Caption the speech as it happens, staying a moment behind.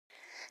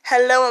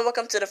Hello and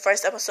welcome to the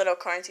first episode of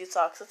Currency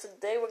Talk. So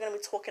today we're going to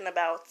be talking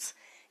about,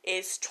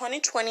 is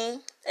 2020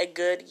 a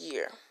good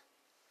year?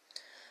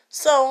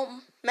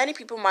 So many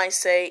people might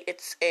say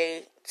it's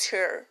a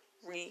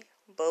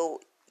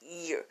terrible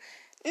year.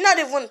 Not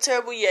even a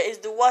terrible year, it's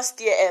the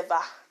worst year ever.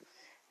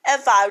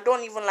 I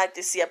don't even like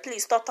this year.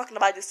 Please stop talking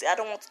about this year. I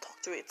don't want to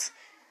talk to it.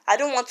 I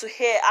don't want to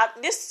hear,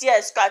 this year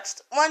is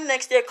scratched. When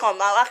next year comes,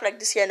 I'll act like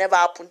this year never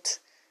happened.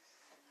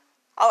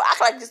 I'll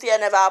act like this year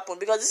never happened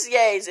because this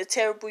year is a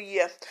terrible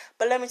year.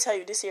 But let me tell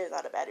you, this year is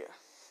not a bad year.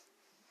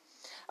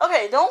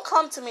 Okay, don't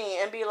come to me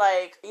and be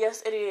like,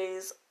 yes, it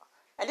is.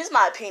 And this is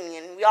my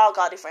opinion. We all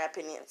got different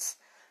opinions.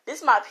 This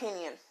is my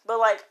opinion. But,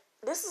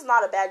 this is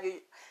not a bad year.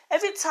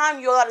 Every time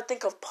you got to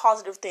think of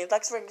positive things.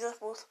 For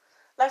example,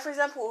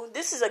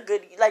 this is a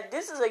good,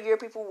 this is a year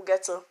people will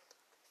get to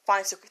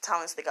find secret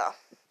talents they got.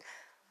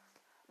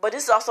 But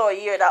this is also a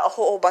year that a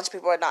whole bunch of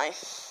people are dying.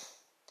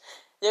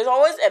 There's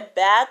always a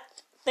bad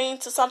thing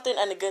to something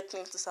and a good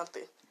thing to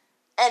something.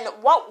 And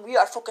what we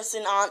are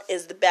focusing on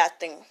is the bad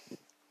thing.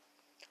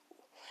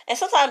 And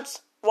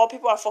sometimes what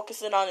people are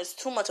focusing on is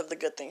too much of the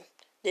good thing.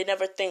 They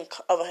never think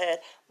of ahead.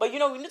 But we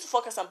need to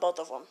focus on both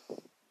of them.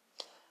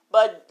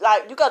 But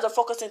you guys are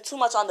focusing too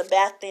much on the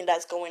bad thing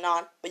that's going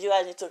on. But you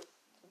guys need to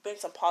bring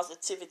some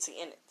positivity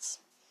in it.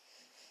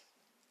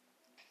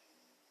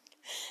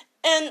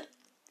 And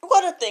you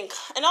gotta think.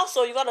 And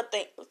also you gotta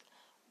think.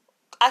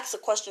 Ask a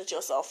question to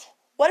yourself.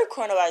 What if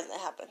coronavirus didn't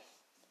happen?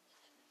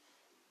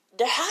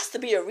 There has to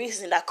be a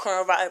reason that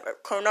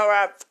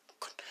coronavirus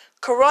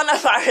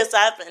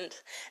happened.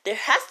 There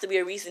has to be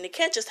a reason. It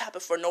can't just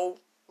happen for no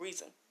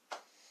reason.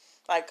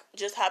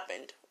 Just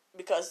happened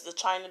because the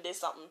China did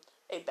something,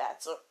 ate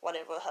bats or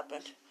whatever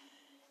happened.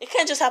 It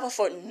can't just happen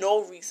for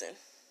no reason.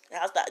 There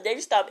has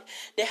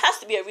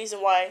to be a reason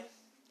why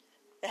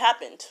it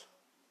happened.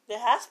 There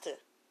has to.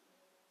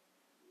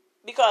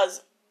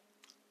 Because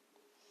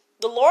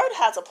the Lord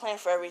has a plan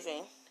for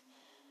everything.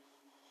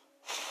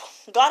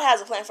 God has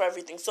a plan for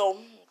everything. So,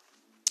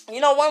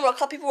 when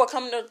people were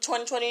coming to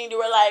 2020, they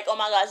were like, oh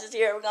my gosh, this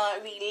year we're going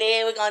to be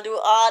lit, we're going to do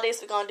all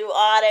this, we're going to do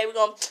all that, we're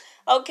going to,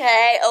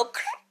 okay.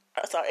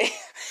 Sorry, I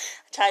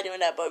tried doing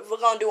that, but we're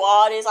going to do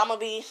all this, I'm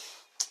going to be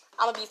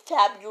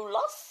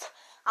fabulous,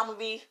 I'm going to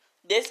be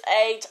this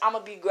age, I'm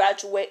going to be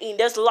graduating.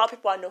 There's a lot of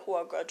people I know who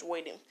are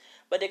graduating,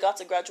 but they got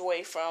to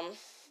graduate from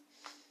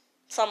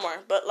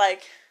somewhere, but a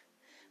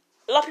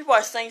lot of people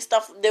are saying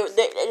stuff,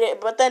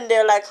 but then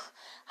they're like,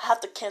 I have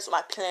to cancel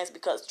my plans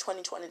because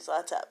 2020 is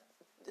not that.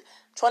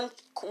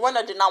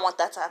 Corona did not want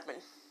that to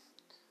happen.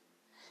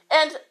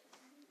 And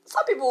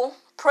some people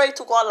pray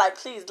to God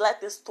please let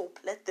this stop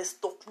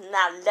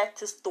now.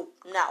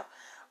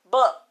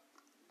 But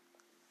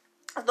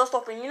it's not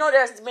stopping.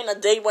 There's been a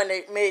day when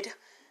they made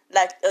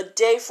a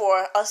day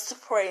for us to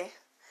pray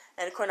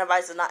and the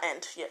coronavirus did not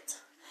end yet.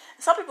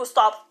 Some people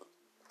stop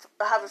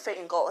having faith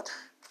in God.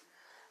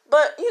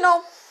 But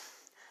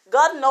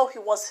God knows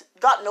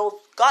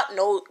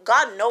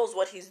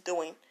what He's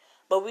doing,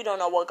 but we don't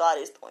know what God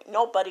is doing.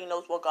 Nobody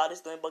knows what God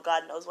is doing, but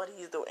God knows what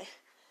He's doing.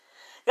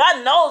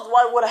 God knows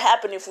what would have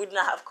happened if we did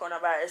not have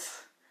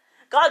coronavirus.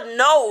 God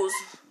knows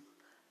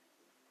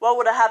what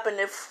would have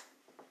happened if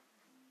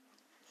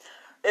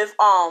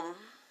God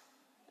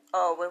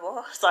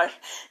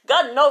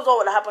knows what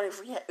would have happened if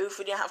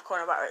we didn't have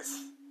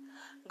coronavirus.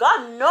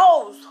 God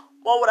knows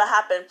what would have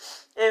happened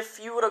if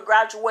you would have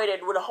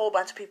graduated with a whole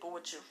bunch of people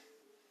with you.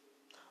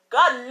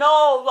 God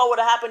knows what would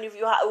have happened if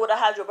you would have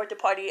had your birthday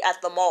party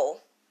at the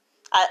mall.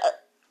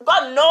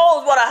 God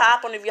knows what would have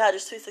happened if you had your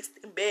Sweet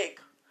 16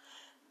 big.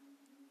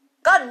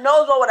 God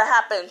knows what would have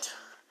happened.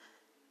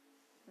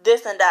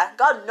 This and that.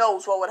 God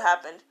knows what would have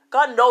happened.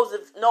 God knows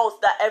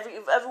that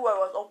if everywhere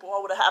was open,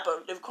 what would have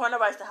happened? If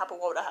coronavirus didn't happen,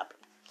 what would have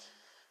happened?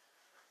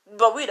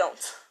 But we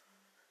don't.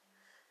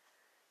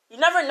 You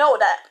never know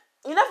that.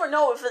 You never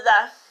know if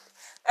that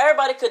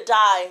everybody could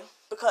die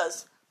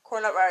because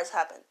coronavirus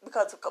happened.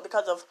 Because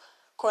of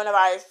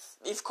coronavirus,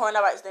 if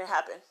coronavirus didn't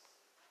happen.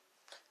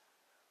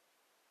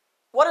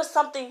 What if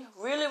something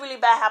really, really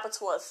bad happened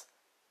to us,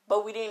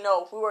 but we didn't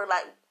know?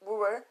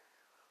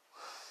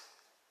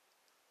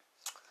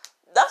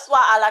 That's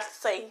why I like to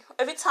say,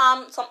 every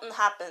time something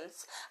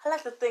happens, I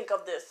like to think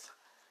of this.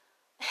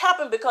 It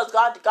happened because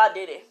God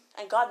did it,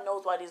 and God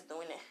knows why He's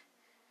doing it.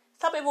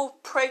 Some people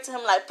pray to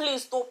Him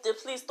please stop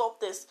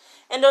this.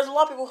 And there's a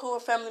lot of people who are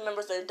family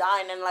members that are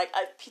dying, and I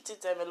pity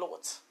them a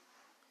lot.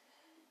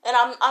 And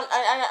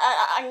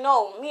I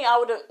know, me, I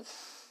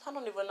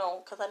don't even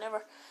know, because I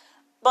never,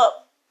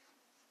 but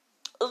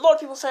a lot of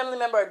people's family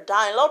members are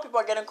dying. A lot of people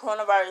are getting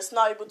coronavirus,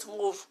 not able to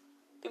move.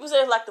 People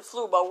say it's like the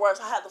flu, but worse.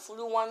 I had the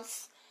flu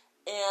once,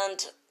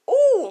 and,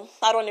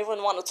 I don't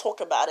even want to talk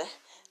about it.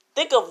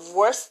 Think of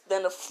worse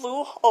than the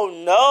flu? Oh,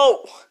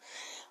 no.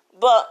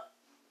 But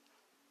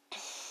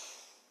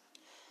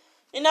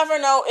you never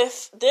know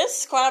if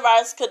this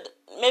coronavirus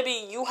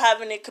maybe you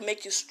having it could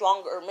make you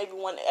stronger, maybe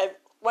when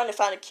they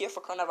find a cure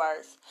for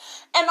coronavirus.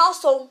 And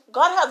also,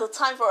 God has a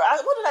time for,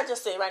 what did I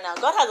just say right now?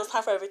 God has a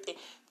time for everything.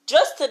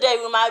 Just today,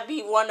 we might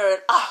be wondering,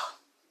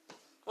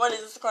 When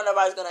is this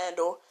coronavirus gonna end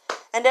though?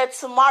 And then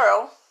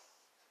tomorrow,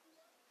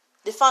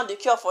 they found the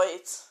cure for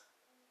it.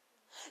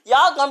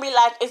 Y'all gonna be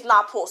like, it's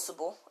not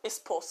possible. It's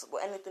possible.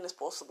 Anything is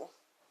possible.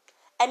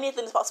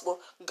 Anything is possible.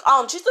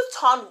 Jesus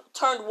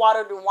turned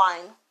water to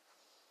wine.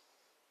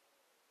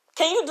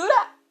 Can you do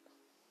that?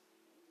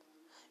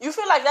 You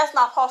feel like that's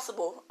not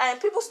possible, and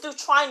people still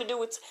trying to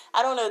do it.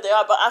 I don't know if they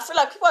are, but I feel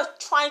like people are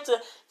trying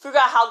to figure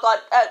out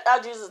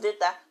how Jesus did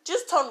that.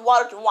 Jesus turned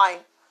water to wine.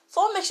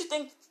 So what makes you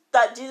think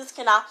that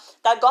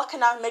that God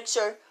cannot make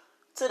sure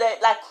today?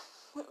 Like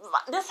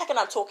this second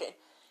I'm talking,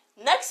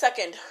 next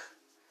second,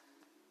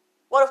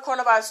 what if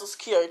coronavirus was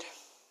cured?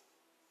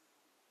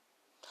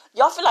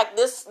 Y'all feel like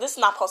this is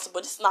not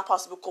possible. This is not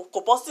possible.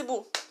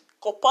 Possible.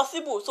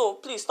 So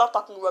please stop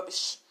talking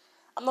rubbish.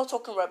 I'm not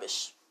talking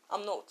rubbish.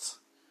 I'm not.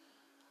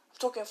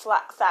 Talking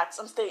facts.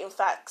 I'm stating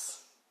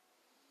facts.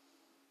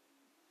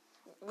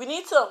 We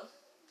need to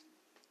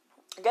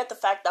get the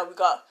fact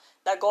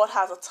that God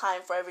has a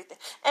time for everything.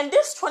 And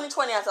this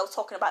 2020, as I was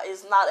talking about,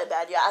 is not a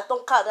bad year. I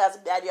don't count it as a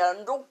bad year.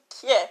 I don't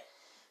care.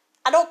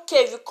 I don't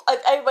care if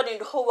everybody in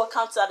the whole world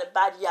counts that a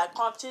bad year. I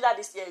consider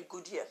this year a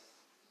good year.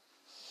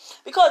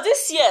 Because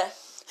this year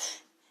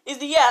is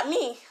the year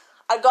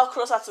I got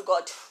closer to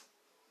God.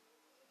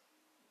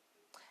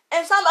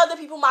 And some other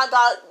people might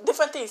got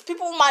different things.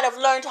 People might have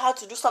learned how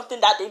to do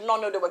something that they did not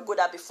know they were good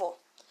at before.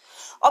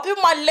 Or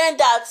people might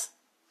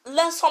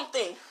learn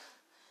something.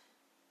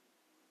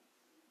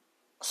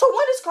 So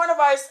when this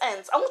coronavirus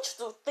ends, I want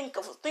you to think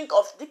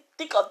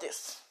of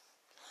this.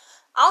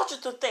 I want you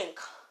to think,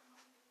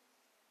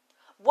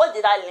 what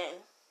did I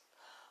learn?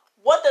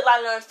 What did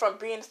I learn from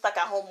being stuck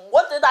at home?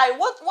 What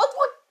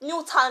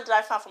new talent did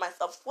I find for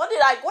myself? What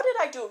did I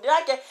do? What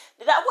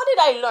did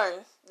I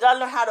learn? Did I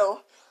learn how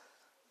to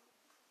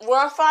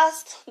run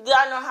fast? Did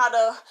I learn how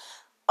to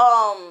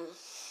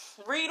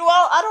read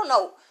well? I don't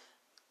know.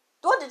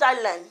 What did I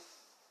learn?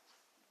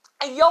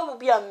 And y'all will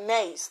be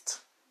amazed.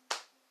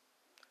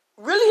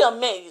 Really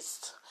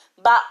amazed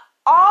by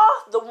all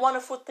the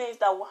wonderful things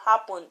that will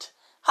happen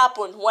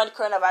when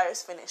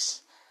coronavirus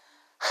finish.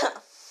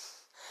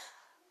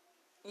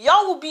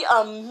 Y'all will be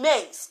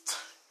amazed.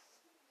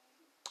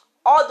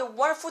 All the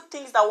wonderful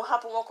things that will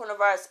happen when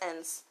coronavirus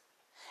ends.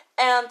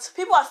 And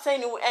people are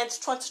saying it will end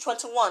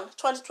 2021,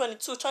 2022,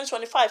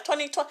 2025,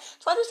 2020,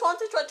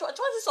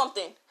 2020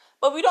 something.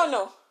 But we don't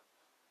know.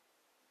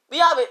 We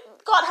have it.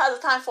 God has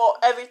a time for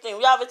everything.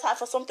 We have a time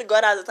for something.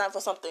 God has a time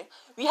for something.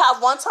 We have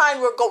one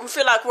time we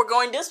feel like we're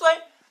going this way.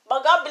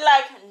 But God be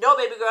like, no,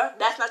 baby girl,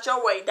 that's not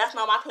your way. That's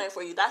not my plan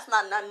for you. That's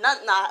not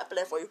my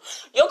plan for you.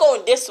 You're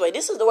going this way.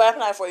 This is the way I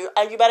plan for you.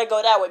 And you better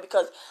go that way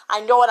because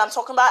I know what I'm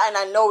talking about and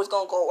I know it's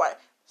going to go right.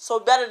 So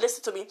better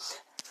listen to me.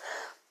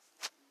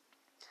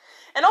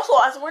 And also,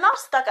 as we're not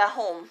stuck at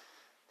home,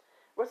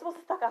 we're supposed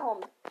to be stuck at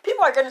home.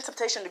 People are getting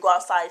temptation to go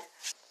outside.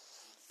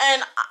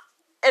 And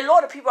a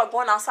lot of people are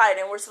going outside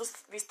and we're supposed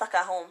to be stuck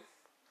at home.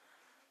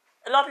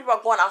 A lot of people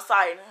are going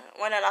outside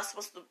when they're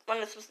supposed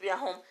to be at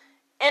home.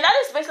 And that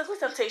is basically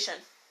temptation.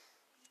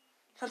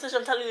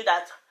 Temptation telling you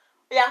that,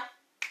 yeah,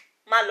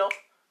 my love,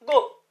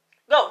 go.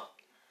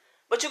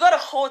 But you gotta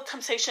hold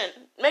temptation.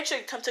 Make sure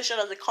temptation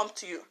doesn't come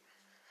to you.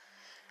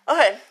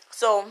 Okay,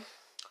 so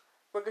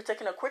we're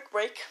taking a quick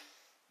break.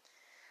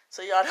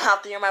 So y'all don't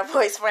have to hear my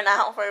voice for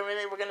now. For a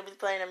minute, we're gonna be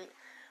playing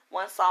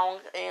one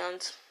song.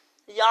 And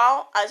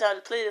y'all, as I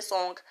play this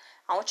song,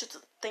 I want you to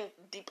think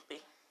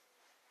deeply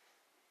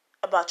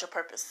about your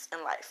purpose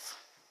in life.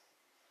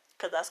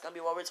 Because that's going to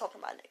be what we're talking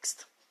about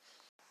next.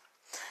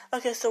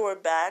 Okay, so we're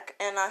back.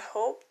 And I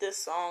hope this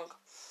song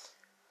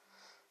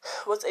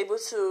was able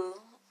to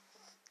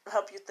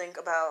help you think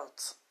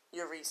about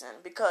your reason.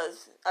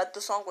 Because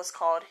the song was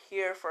called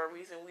Here for a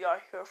Reason. We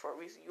are here for a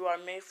reason. You are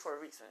made for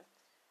a reason.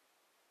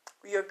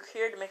 We are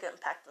here to make an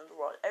impact in the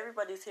world.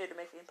 Everybody's here to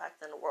make an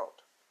impact in the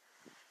world.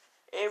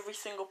 Every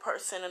single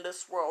person in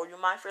this world. You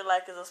might feel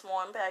like it's a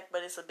small impact,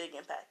 but it's a big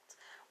impact.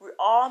 We're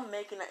all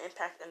making an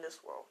impact in this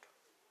world.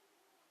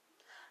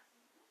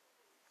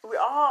 We're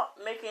all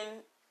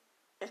making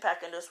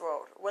impact in this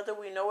world. Whether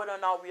we know it or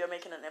not, we are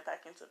making an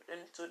impact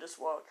into this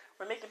world.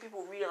 We're making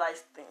people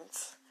realize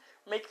things.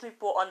 We're making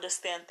people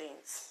understand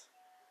things.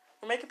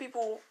 We're making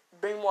people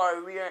bring more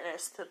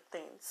awareness to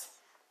things.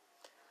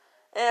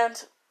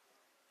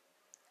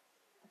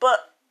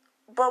 But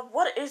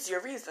what is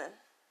your reason?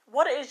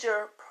 What is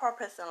your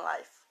purpose in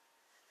life?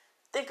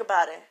 Think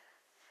about it.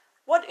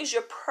 What is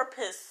your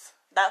purpose?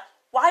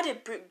 Why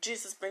did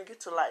Jesus bring you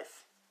to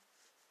life?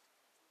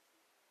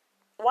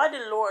 Why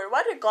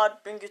did God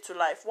bring you to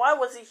life? Why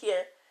was he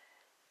here?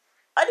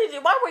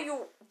 Why were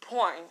you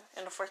born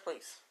in the first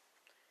place?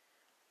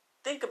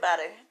 Think about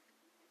it.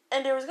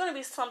 And there is going to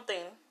be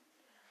something.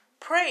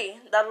 Pray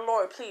that,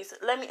 Lord, please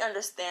let me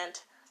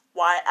understand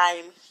why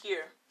I am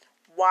here.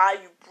 Why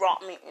you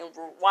brought me in.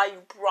 Why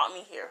you brought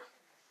me here.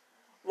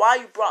 Why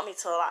you brought me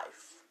to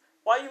life.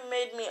 Why you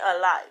made me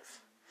alive.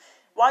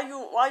 Why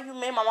you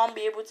made my mom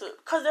be able to.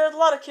 Because there's a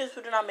lot of kids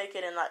who did not make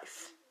it in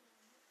life.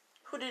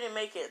 Who didn't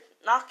make it?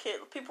 Not kids.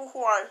 People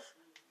who are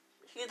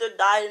either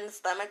died in the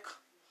stomach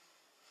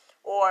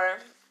or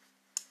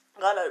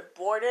got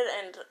aborted,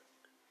 and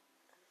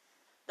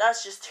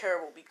that's just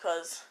terrible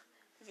because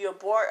if you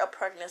abort a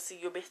pregnancy,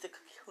 you're basically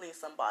killing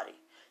somebody.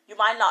 You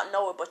might not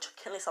know it, but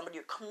you're killing somebody.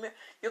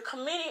 You're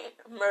committing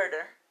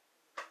murder.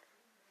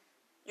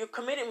 You're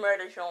committing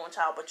murder to your own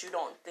child, but you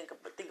don't think of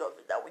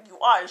it that way. You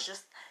are. It's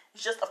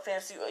just a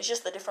fancy. It's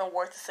just a different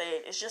word to say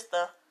it. It's just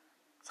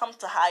something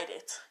to hide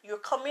it. You're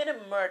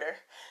committing murder,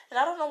 and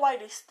I don't know why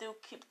they still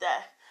keep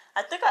that.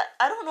 I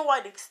don't know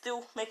why they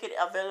still make it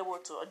available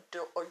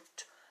to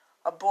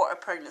abort a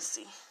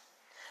pregnancy.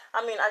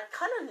 I mean, I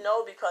kind of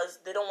know because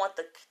they don't want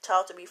the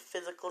child to be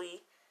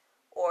physically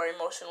or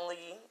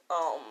emotionally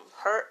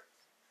hurt.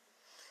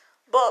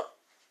 But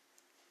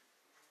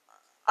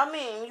I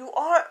mean, you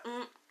are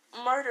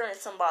murdering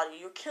somebody.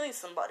 You're killing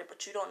somebody,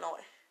 but you don't know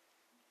it.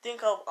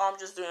 Think of I'm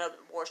just doing an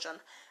abortion.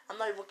 I'm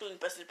not even killing the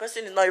person. The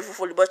person is not even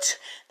fully, but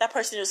that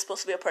person is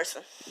supposed to be a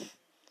person.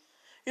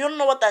 You don't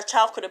know what that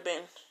child could have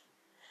been.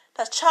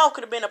 That child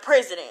could have been a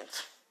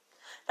president.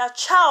 That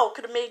child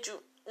could have made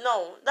you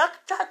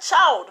that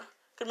child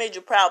could have made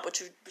you proud, but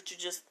you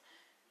just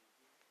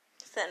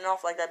setting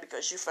off like that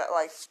because you felt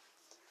like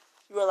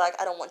you were like,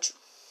 I don't want you.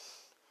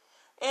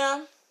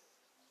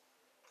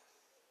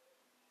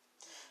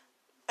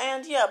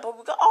 And yeah, but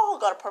all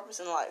got a purpose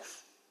in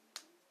life.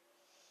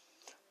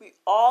 We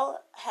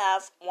all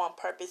have one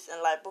purpose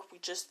in life, but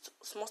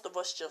most of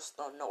us just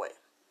don't know it.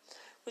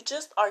 We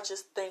just are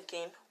just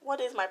thinking, what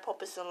is my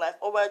purpose in life?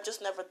 Or I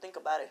just never think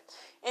about it.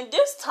 In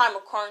this time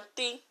of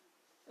quarantine,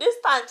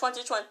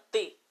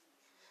 2020,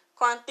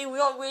 quarantine,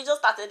 we just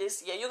started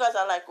this year. You guys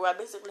are like, we're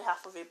basically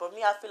half of it, but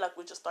me, I feel like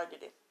we just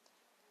started it.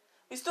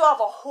 We still have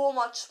a whole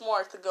much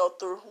more to go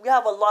through. We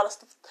have a lot of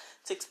stuff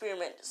to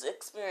experience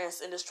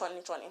in this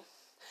 2020.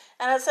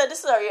 And I said,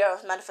 this is our year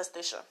of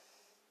manifestation.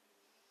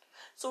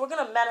 So we're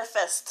going to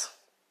manifest.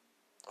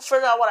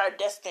 Figure out what our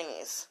destiny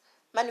is.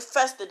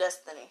 Manifest the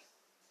destiny.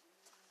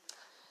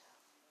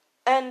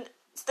 And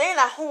staying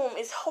at home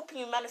is helping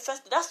you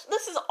manifest it.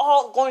 This is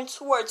all going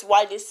towards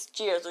why this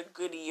year is a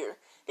good year.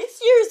 This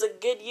year is a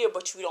good year,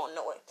 but you don't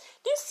know it.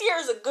 This year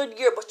is a good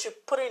year, but you're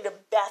putting the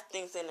bad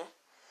things in it.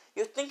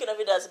 You're thinking of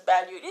it as a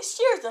bad year. This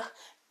year is a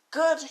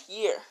good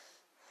year,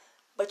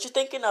 but you're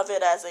thinking of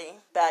it as a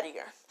bad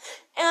year.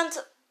 And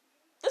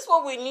this is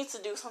what we need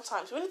to do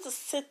sometimes. We need to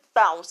sit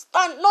down.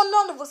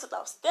 None of us sit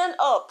down. Stand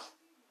up.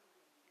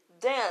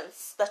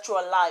 Dance that you're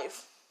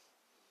alive.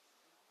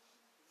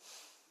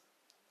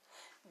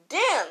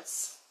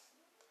 Dance.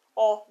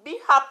 Or be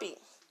happy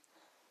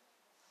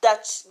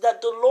that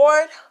the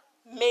Lord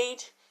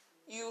made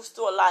you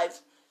still alive.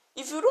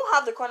 If you don't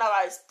have the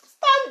coronavirus,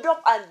 stand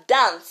up and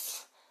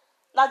dance.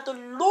 That the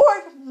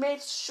Lord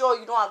made sure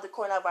you don't have the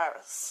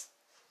coronavirus.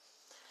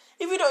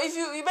 If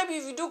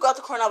you do got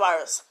the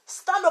coronavirus,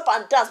 stand up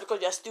and dance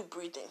because you're still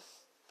breathing.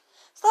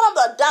 Stand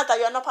up and dance that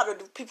you're not part of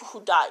the people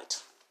who died.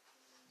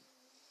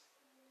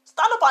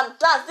 Stand up and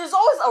dance. There's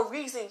always a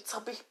reason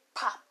to be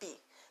happy.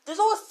 There's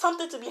always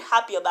something to be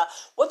happy about.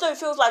 Whether it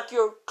feels like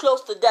you're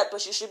close to death,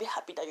 but you should be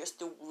happy that you're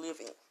still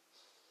living.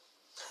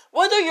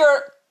 Whether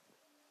you're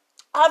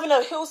having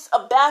a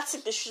bad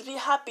sickness, you should be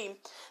happy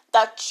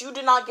that you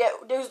did not get.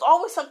 There's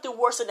always something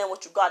worse than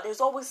what you got.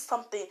 There's always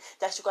something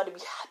that you got to be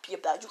happy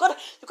about. You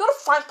gotta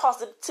find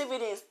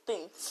positivity in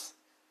things.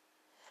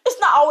 It's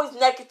not always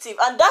negative,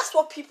 and that's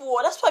why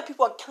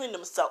people are killing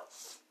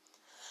themselves.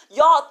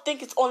 Y'all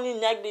think it's only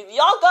negative.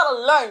 Y'all gotta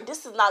learn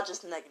this is not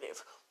just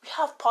negative. We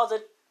have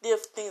positive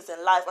things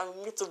in life, and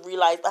we need to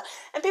realize that.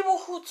 And people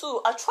who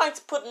too are trying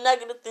to put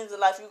negative things in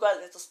life, you guys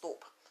need to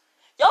stop.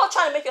 Y'all are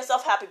trying to make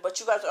yourself happy, but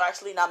you guys are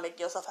actually not making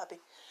yourself happy.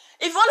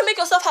 If you want to make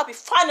yourself happy,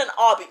 find an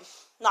hobby,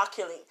 not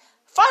killing.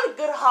 Find a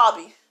good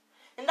hobby,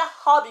 and that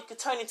hobby could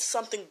turn into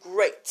something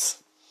great.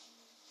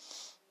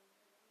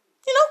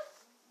 You know?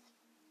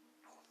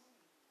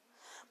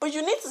 But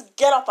you need to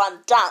get up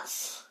and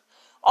dance,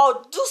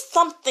 or do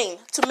something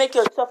to make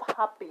yourself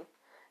happy.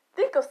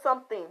 Think of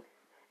something.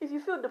 If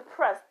you feel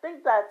depressed,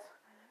 think,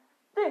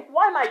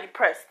 why am I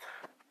depressed?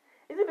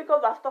 Is it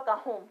because I'm stuck at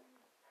home?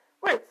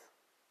 Wait.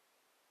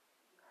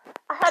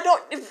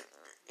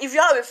 If you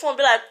have a phone,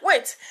 be like,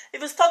 wait,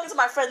 if it's talking to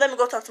my friends, let me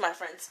go talk to my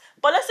friends.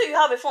 But let's say you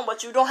have a phone,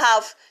 but you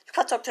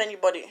can't talk to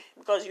anybody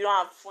because you don't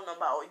have a phone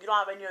number or you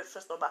don't have any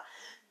first number.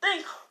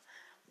 Think,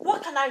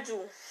 what can I do?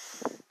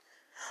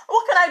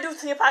 What can I do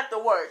to impact the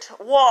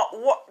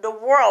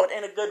world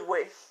in a good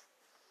way?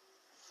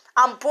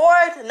 I'm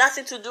bored,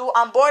 nothing to do.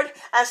 I'm bored,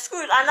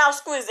 and now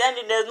school is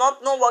ending. There's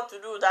no work to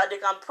do that they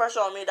can pressure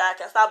on me that I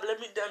can start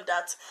blaming them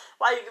that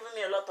why are you giving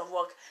me a lot of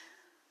work?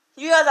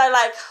 You guys are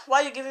like,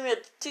 why are you giving me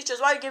teachers?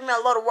 Why are you giving me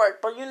a lot of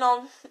work? But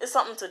it's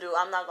something to do.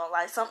 I'm not gonna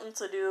lie, something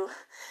to do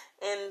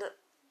in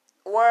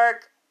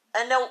work.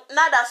 And then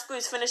now that school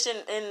is finishing,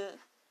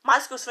 my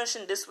school is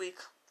finishing this week,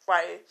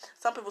 Friday.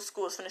 Some people's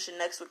school is finishing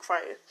next week,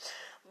 Friday.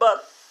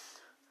 But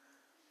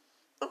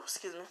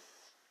excuse me.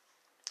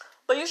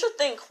 But you should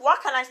think,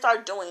 what can I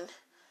start doing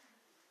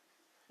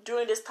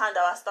during this time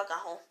that we're stuck at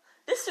home?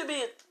 This should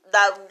be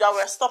that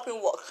we're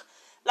stopping work.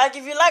 Like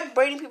if you like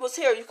braiding people's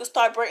hair, you could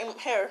start braiding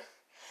hair.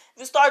 If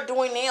you start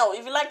doing nails,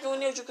 if you like doing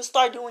nails, you can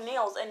start doing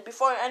nails. And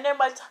then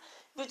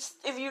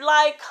if you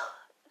like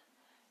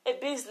a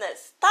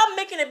business, start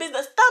making a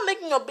business. Start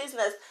making your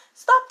business.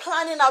 Start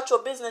planning out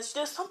your business.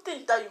 There's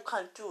something that you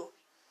can do.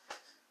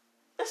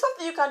 There's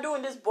something you can do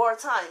in this bored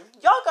time.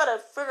 Y'all gotta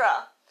figure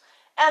out.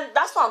 And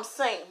that's what I'm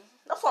saying.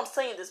 That's what I'm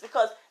saying this,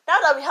 because now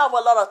that we have a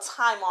lot of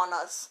time on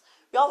us,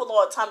 we have a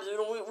lot of time.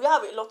 We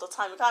have a lot of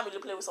time. We can't really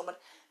play with somebody.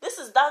 That's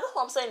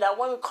what I'm saying. That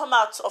when we come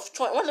out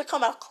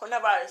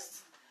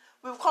coronavirus,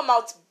 we'll come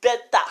out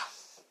better.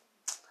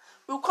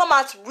 We'll come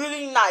out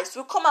really nice.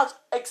 We'll come out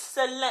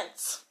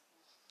excellent.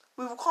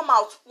 We will come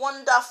out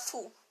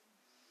wonderful.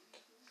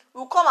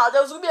 We'll come out.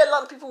 There's going to be a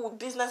lot of people with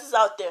businesses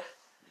out there.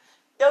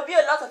 There will be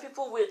a lot of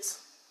people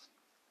with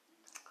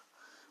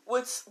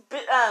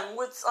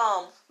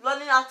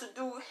learning how to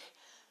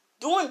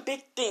doing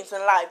big things in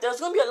life. There's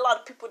going to be a lot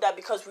of people that,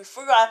 because we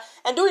figure out,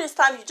 and during this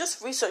time, you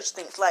just research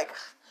things like,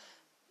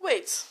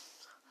 wait,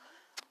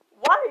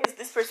 why is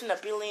this person a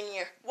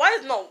billionaire? Why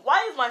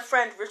is my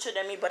friend richer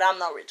than me, but I'm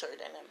not richer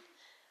than him?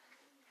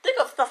 Think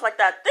of stuff like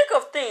that. Think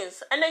of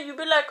things. And then you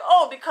be like,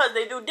 oh, because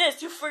they do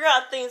this. You figure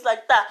out things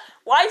like that.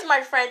 Why is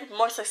my friend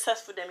more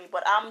successful than me,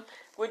 but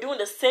we're doing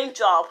the same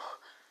job?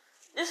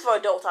 This is for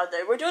adults out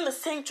there. We're doing the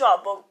same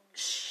job, but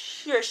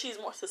he or she's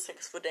more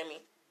successful than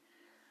me.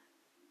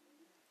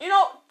 Think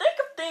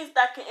of things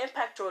that can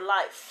impact your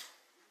life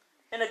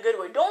in a good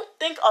way. Don't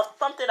think of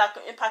something that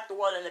can impact the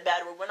world in a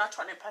bad way. We're not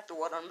trying to impact the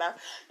world in a bad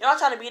way. You're not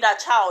trying to be that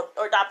child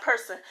or that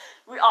person.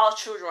 We all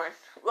children.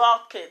 We're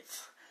all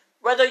kids.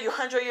 Whether you're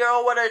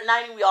 100-year-old, whether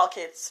 90, we all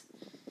kids.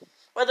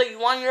 Whether you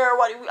 1 year or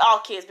what, we all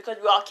kids, because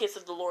we all kids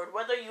of the Lord.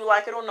 Whether you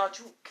like it or not,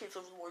 you kids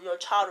of the Lord. You're a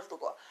child of the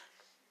Lord.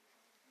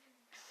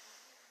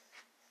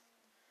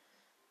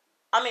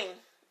 I mean,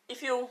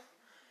 if you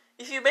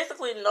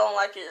basically don't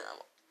like it,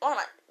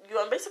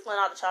 you're basically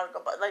not a child of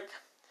God. But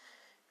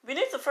we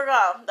need to figure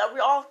out that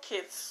we're all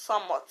kids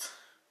somewhat,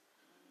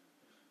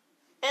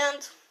 and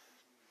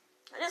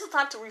it is a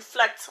time to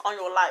reflect on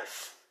your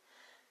life.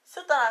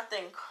 Sit down and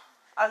think,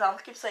 as I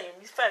keep saying,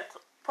 reflect,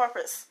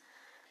 purpose.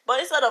 But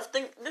instead of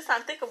think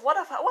of what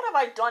have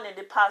I done in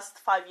the past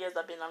 5 years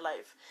I've been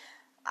alive.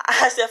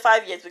 I said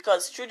 5 years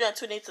because children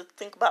too need to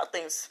think about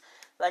things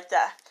like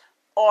that.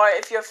 Or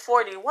if you're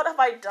 40, what have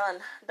I done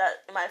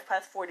that in my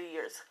past 40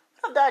 years?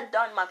 What have I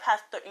done in my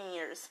past 13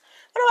 years?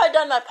 What have I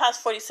done in my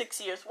past 46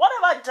 years? What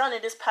have I done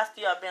in this past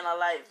year I've been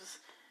alive?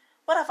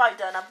 What have I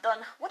done?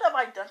 What have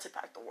I done to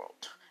impact the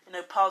world in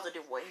a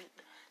positive way?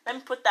 Let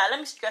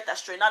me straight that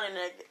straight, not in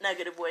a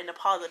negative way, in a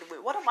positive way.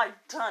 What have I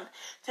done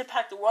to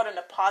impact the world in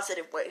a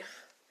positive way?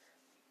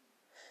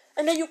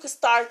 And then you can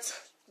start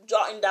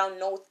jotting down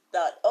notes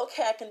that,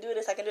 okay, I can do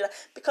this, I can do that.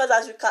 Because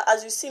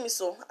as you see me,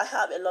 so I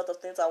have a lot of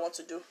things I want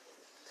to do.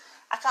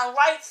 I can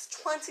write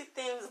 20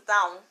 things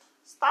down,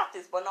 start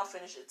this but not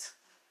finish it.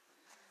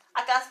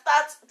 I can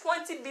start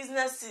 20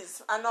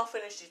 businesses and not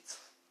finish it,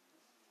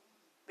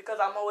 because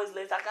I'm always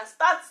late. I can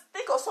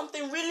think of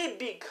something really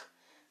big,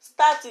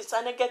 start it,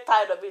 and then get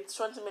tired of it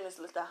 20 minutes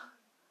later.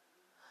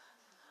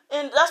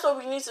 And that's what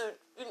we need to,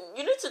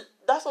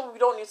 that's what we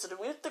don't need to do.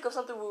 We need to think of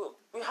something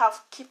we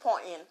have keep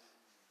on in.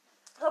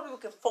 Something we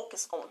can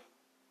focus on.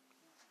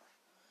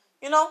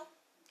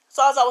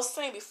 So as I was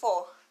saying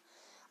before,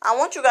 I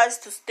want you guys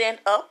to stand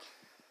up,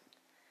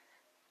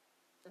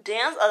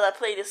 dance as I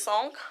play this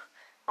song.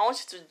 I want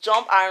you to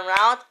jump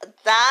around,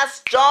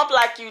 dance, jump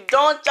like you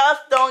don't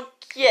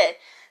care.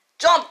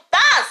 Jump,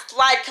 dance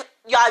like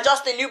you are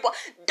just a newborn.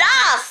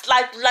 Dance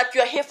like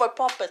you're here for a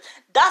purpose.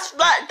 Dance.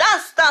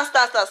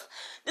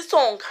 This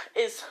song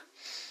is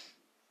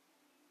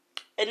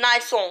a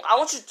nice song. I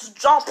want you to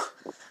jump,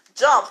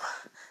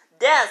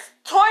 dance.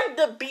 Turn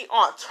the beat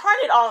on. Turn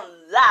it on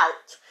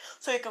loud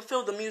so you can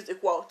feel the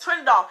music well. Turn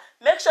it on.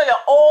 Make sure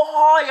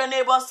all your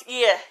neighbors'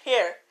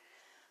 hear.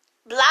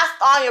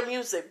 Blast on your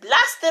music.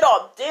 Blast it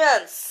up.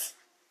 Dance.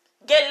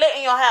 Get lit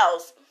in your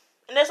house.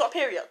 And there's no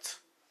period.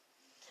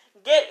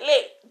 Get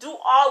lit. Do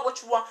all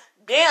what you want.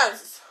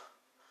 Dance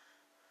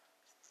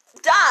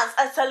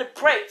and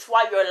celebrate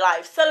while you're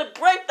alive.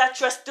 Celebrate that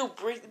you're still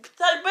breathing.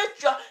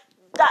 Celebrate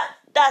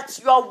that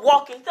you're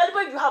walking.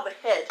 Celebrate you have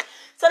a head.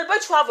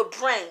 Celebrate you have a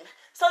brain.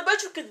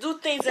 Celebrate you can do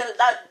things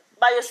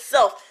by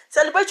yourself.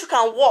 Celebrate you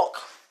can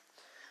walk.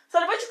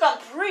 Celebrate you can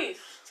breathe.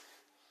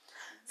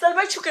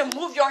 Celebrate you can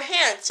move your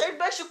hands.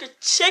 Celebrate you can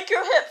shake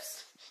your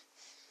hips.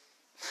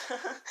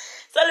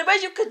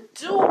 Celebrate you can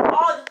do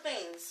all the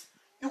things.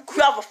 You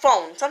could have a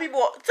phone. Some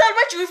people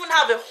celebrate you even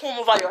have a home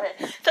over your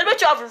head.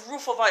 Celebrate you have a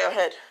roof over your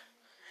head.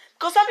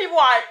 Because some people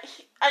are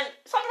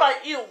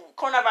ill with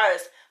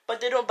coronavirus, but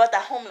they're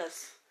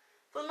homeless.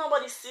 So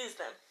nobody sees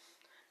them.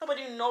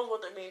 Nobody knows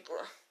what they're being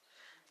through.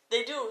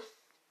 They do.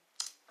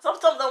 Some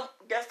of them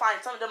get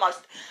fined. Some of them are.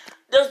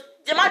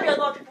 There might be a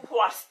lot of people who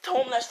are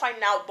homeless right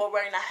now, but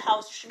we're in a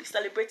house. You should be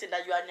celebrating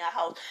that you are in a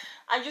house,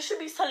 and you should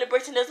be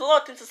celebrating. There's a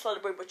lot of things to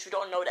celebrate, but you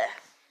don't know that.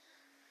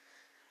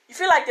 You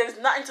feel like there's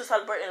nothing to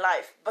celebrate in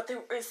life, but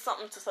there is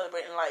something to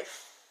celebrate in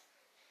life.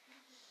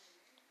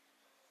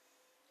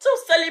 So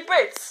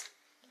celebrate.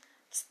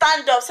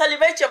 Stand up.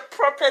 Celebrate your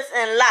purpose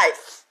in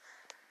life.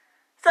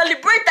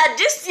 Celebrate that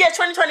this year,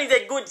 2020, is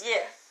a good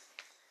year.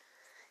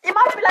 It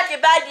might be like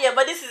a bad year,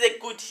 but this is a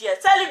good year.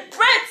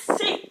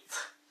 Celebrate it.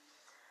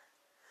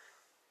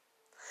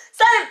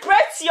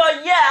 Celebrate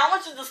your year. I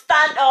want you to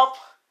stand up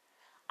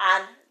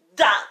and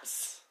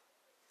dance.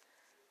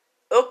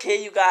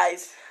 Okay, you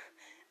guys.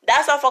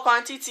 That's all for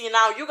quantity.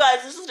 Now, you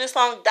guys listen to this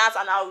song, dance,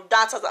 and I'll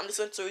dance as I'm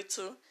listening to it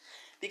too.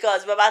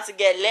 Because we're about to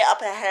get lit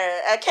up in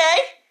here. Okay?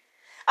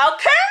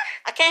 Okay?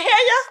 I can't hear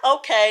you?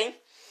 Okay.